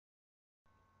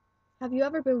Have you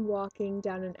ever been walking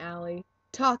down an alley,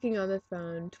 talking on the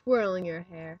phone, twirling your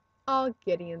hair, all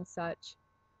giddy and such,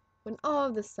 when all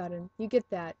of a sudden you get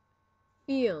that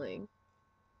feeling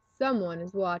someone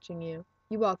is watching you?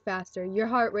 You walk faster, your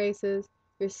heart races,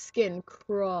 your skin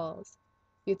crawls.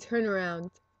 You turn around,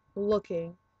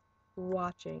 looking,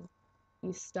 watching.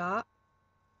 You stop.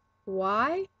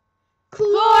 Why?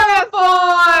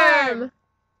 Chloroform!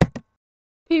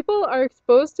 People are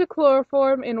exposed to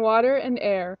chloroform in water and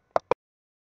air.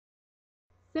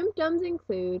 Symptoms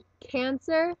include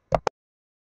cancer,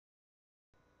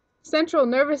 Central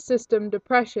nervous system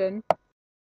depression,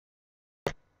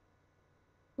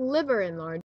 liver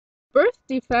enlargement, birth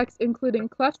defects including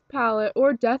cleft palate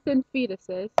or death in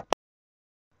fetuses,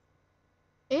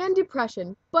 and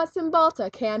depression, but Cymbalta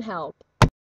can help.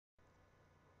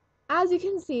 As you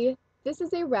can see, this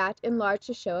is a rat enlarged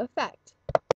to show effect.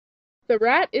 The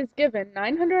rat is given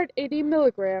 980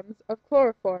 milligrams of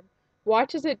chloroform.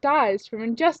 Watch as it dies from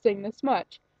ingesting this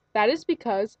much. That is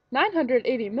because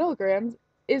 980 milligrams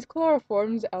is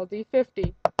chloroform's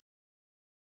LD50.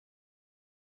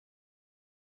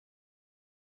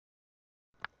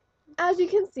 As you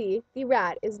can see, the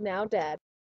rat is now dead.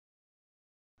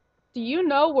 Do you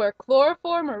know where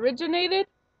chloroform originated?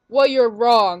 Well, you're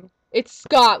wrong. It's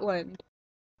Scotland.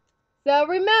 So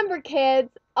remember,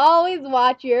 kids, always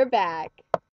watch your back.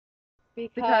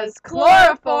 Because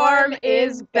chloroform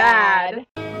is bad.